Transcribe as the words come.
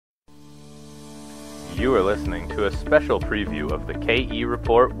You are listening to a special preview of the KE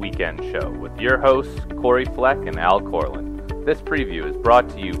Report Weekend Show with your hosts, Corey Fleck and Al Corlin. This preview is brought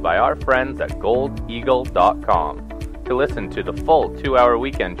to you by our friends at goldeagle.com. To listen to the full 2-hour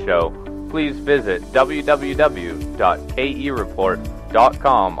weekend show, please visit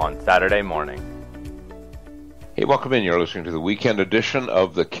www.kereport.com on Saturday morning. Hey, welcome in. You're listening to the weekend edition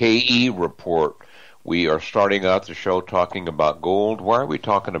of the KE Report. We are starting out the show talking about gold. Why are we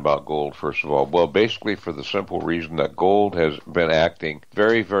talking about gold, first of all? Well, basically for the simple reason that gold has been acting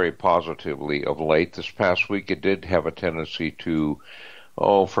very, very positively of late. This past week it did have a tendency to,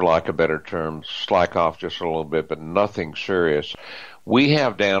 for lack of better terms, slack off just a little bit, but nothing serious. We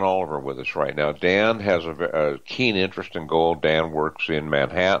have Dan Oliver with us right now. Dan has a keen interest in gold. Dan works in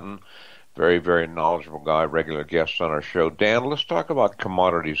Manhattan. Very, very knowledgeable guy, regular guest on our show. Dan, let's talk about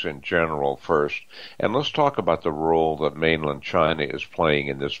commodities in general first, and let's talk about the role that mainland China is playing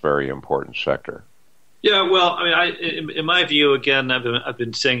in this very important sector. Yeah, well, I mean, in my view, again, I've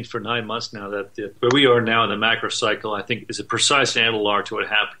been saying for 9 months now that where we are now in the macro cycle, I think, is a precise analog to what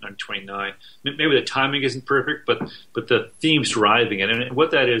happened on 29. Maybe the timing isn't perfect, but the theme's driving it, and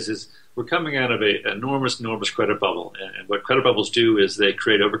what that is we're coming out of an enormous credit bubble. And what credit bubbles do is they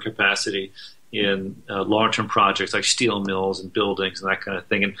create overcapacity in long-term projects like steel mills and buildings and that kind of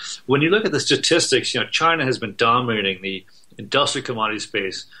thing. And when you look at the statistics, China has been dominating the industrial commodity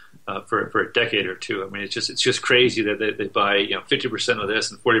space for a decade or two. I mean, it's just crazy that they buy 50% of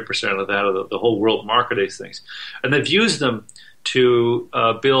this and 40% of that of the whole world market these things. And they've used them to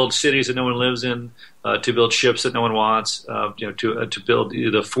build cities that no one lives in, to build ships that no one wants, to build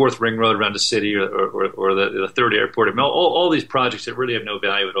the fourth ring road around the city or the third airport. I mean, all these projects that really have no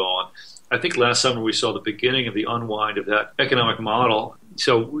value at all. And I think last summer we saw the beginning of the unwind of that economic model.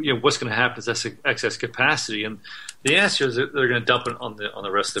 So what's going to happen is that's excess capacity, and the answer is that they're going to dump it on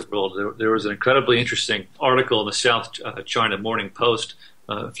the rest of the world. There was an incredibly interesting article in the South China Morning Post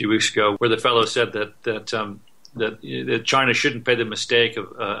a few weeks ago where the fellow said that China shouldn't pay the mistake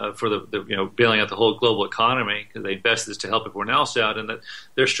of for the bailing out the whole global economy because they invested this to help everyone else out, and that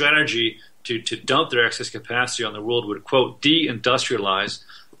their strategy to dump their excess capacity on the world would, quote, deindustrialize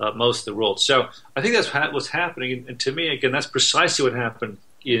most of the world. So I think that's what's happening, and to me, again, that's precisely what happened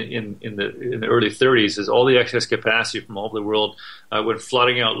in the early 30s. Is all the excess capacity from all over the world went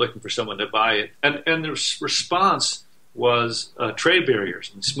flooding out looking for someone to buy it, and the response was trade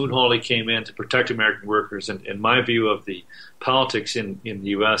barriers. And Smoot-Hawley came in to protect American workers, and my view of the politics in the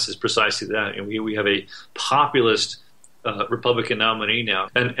U.S. is precisely that. And we have a populist Republican nominee now,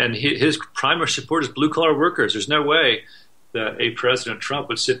 and his primary support is blue-collar workers. There's no way that a President Trump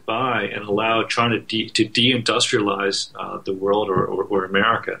would sit by and allow China to deindustrialize the world or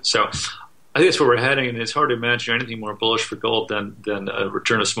America. So I think that's where we're heading, and it's hard to imagine anything more bullish for gold than a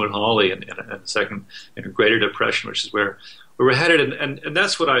return of Smoot-Hawley and a second greater depression, which is where we're headed. And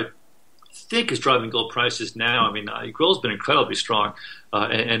that's what I think is driving gold prices now. I mean, gold's been incredibly strong,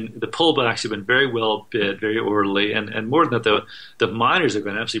 and the pullbacks have been very well bid, very orderly, and more than that, the miners have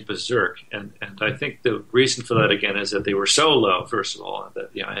gone absolutely berserk. And I think the reason for that, again, is that they were so low, first of all,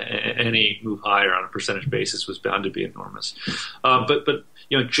 that any move higher on a percentage basis was bound to be enormous. But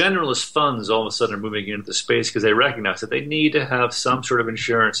generalist funds all of a sudden are moving into the space because they recognize that they need to have some sort of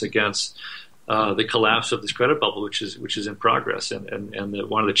insurance against the collapse of this credit bubble, which is in progress, and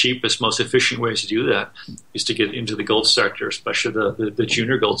one of the cheapest, most efficient ways to do that is to get into the gold sector, especially the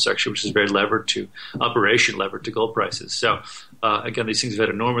junior gold sector, which is very levered to gold prices. So again, these things have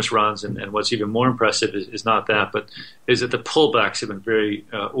had enormous runs, and what's even more impressive is not that, but is that the pullbacks have been very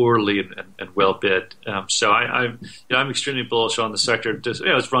orderly and well bid. So I'm extremely bullish on the sector.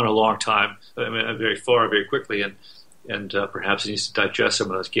 It's run a long time, very far, very quickly, and perhaps it needs to digest some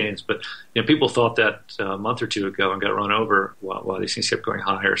of those gains. But people thought that a month or two ago and got run over while these things kept going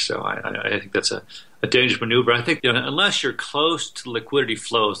higher. So I think that's a dangerous maneuver. I think unless you're close to liquidity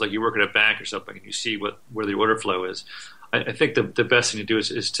flows, like you work at a bank or something, and you see where the order flow is, I think the best thing to do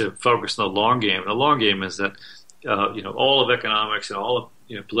is to focus on the long game. And the long game is that all of economics and all of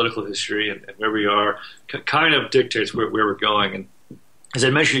political history and where we are kind of dictates where we're going. And as I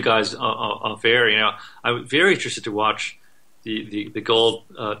mentioned, you guys off air, I'm very interested to watch the gold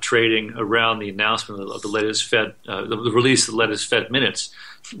trading around the announcement of the latest Fed, the release of the latest Fed minutes,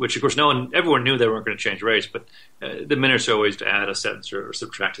 which of course everyone knew they weren't going to change rates, but the minutes are always to add a sentence or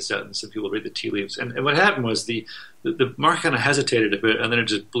subtract a sentence, and people read the tea leaves. And what happened was the market kind of hesitated a bit, and then it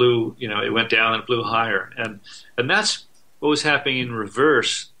just blew. It went down and it blew higher, and that's what was happening in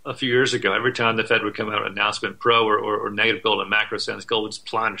reverse a few years ago. Every time the Fed would come out with an announcement, pro or negative gold in a macro sense, gold would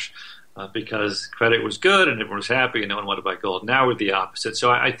plunge because credit was good and everyone was happy and no one wanted to buy gold. Now we're the opposite. So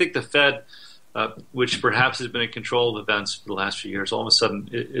I think the Fed which perhaps has been a control of events for the last few years, all of a sudden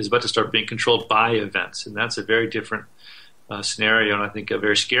is about to start being controlled by events. And that's a very different scenario, and I think a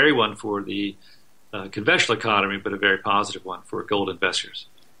very scary one for the conventional economy, but a very positive one for gold investors.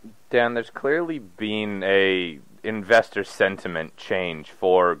 Dan, there's clearly been a investor sentiment change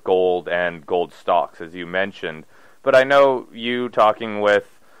for gold and gold stocks, as you mentioned. But I know you talking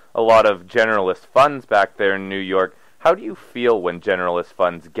with a lot of generalist funds back there in New York. How do you feel when generalist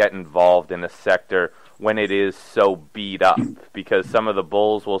funds get involved in a sector when it is so beat up? Because some of the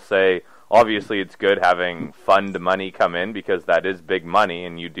bulls will say, obviously it's good having fund money come in because that is big money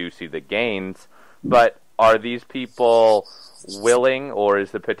and you do see the gains. But are these people willing, or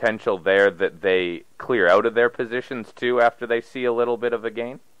is the potential there that they clear out of their positions too after they see a little bit of a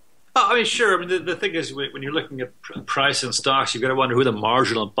gain? I mean, sure. I mean, the thing is, when you're looking at price in stocks, you've got to wonder who the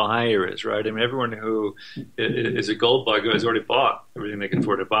marginal buyer is, right? I mean, everyone who is a gold buyer has already bought everything they can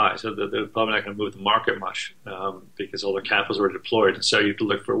afford to buy, so they're probably not going to move the market much because all their capital is already deployed. And so you have to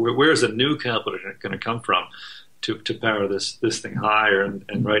look for where's the new capital going to come from to power this thing higher.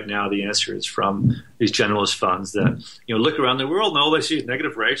 And right now, the answer is from these generalist funds that look around the world and all they see is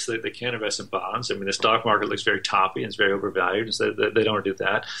negative rates. They can't invest in bonds. I mean, the stock market looks very toppy and it's very overvalued, and so they don't want to do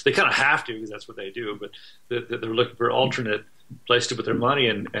that. They kind of have to because that's what they do, but they're looking for alternate place to put their money,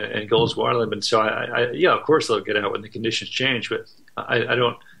 and gold's one of them. And so, of course they'll get out when the conditions change, but I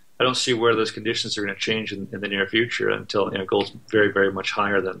don't see where those conditions are going to change in the near future until gold's very, very much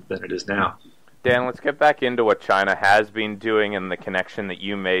higher than it is now. Dan, let's get back into what China has been doing and the connection that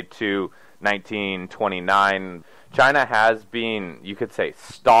you made to 1929. China has been, you could say,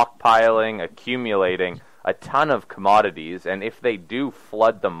 stockpiling, accumulating a ton of commodities, and if they do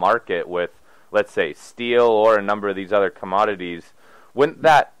flood the market with, let's say, steel or a number of these other commodities, wouldn't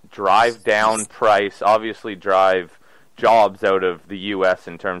that drive down price, obviously drive jobs out of the U.S.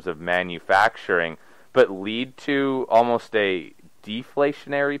 in terms of manufacturing, but lead to almost a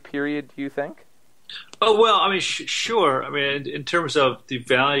deflationary period, do you think? Oh, well, I mean, sure. I mean, in terms of the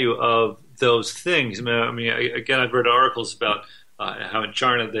value of those things, again, I've read articles about how in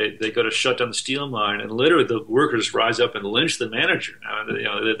China they go to shut down the steel mine, and literally the workers rise up and lynch the manager.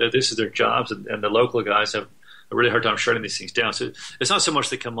 This is their jobs, and the local guys have a really hard time shutting these things down. So it's not so much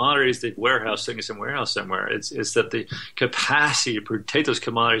the commodities, the warehouse thing is some warehouse somewhere. It's that the capacity to take those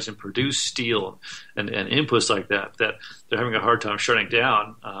commodities and produce steel and inputs like that they're having a hard time shutting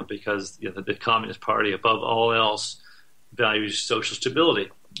down because the Communist Party, above all else, values social stability.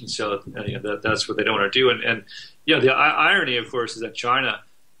 And so that's what they don't want to do. And the irony, of course, is that China,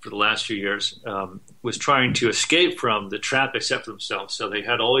 for the last few years, was trying to escape from the trap they set for themselves. So they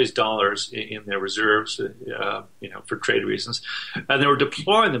had all these dollars in their reserves, for trade reasons, and they were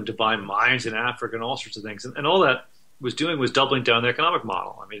deploying them to buy mines in Africa and all sorts of things. And all that was doing was doubling down their economic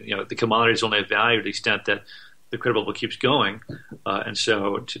model. I mean, the commodities only have value to the extent that the credit bubble keeps going, and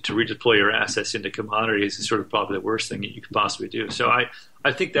so to redeploy your assets into commodities is sort of probably the worst thing that you could possibly do. So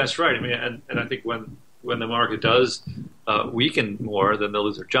I think that's right. I mean, and I think when the market does weaken more, then they'll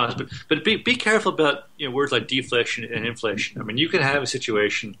lose their jobs. But be careful about words like deflation and inflation. I mean, you can have a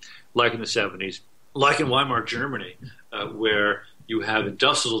situation like in the 70s, like in Weimar Germany, where you have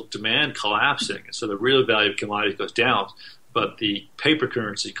industrial demand collapsing, and so the real value of commodities goes down, but the paper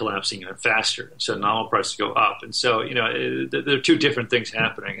currency collapsing even faster, and so nominal prices go up. And so there are two different things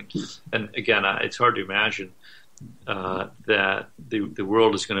happening. And again, it's hard to imagine that the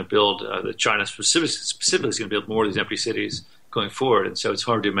world is going to build, that China specifically is going to build more of these empty cities going forward. And so it's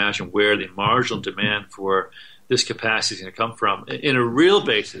hard to imagine where the marginal demand for this capacity is going to come from. In a real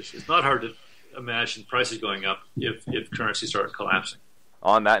basis, it's not hard to imagine prices going up if currencies start collapsing.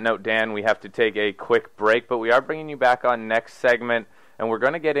 On that note, Dan, we have to take a quick break, but we are bringing you back on next segment, and we're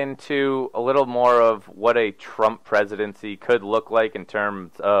going to get into a little more of what a Trump presidency could look like in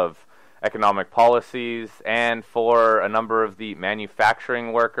terms of economic policies and for a number of the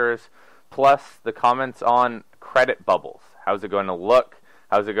manufacturing workers, plus the comments on credit bubbles. How's it going to look?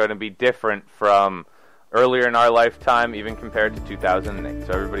 How's it going to be different from earlier in our lifetime, even compared to 2008?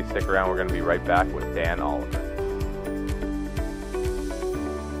 So everybody stick around. We're going to be right back with Dan Oliver.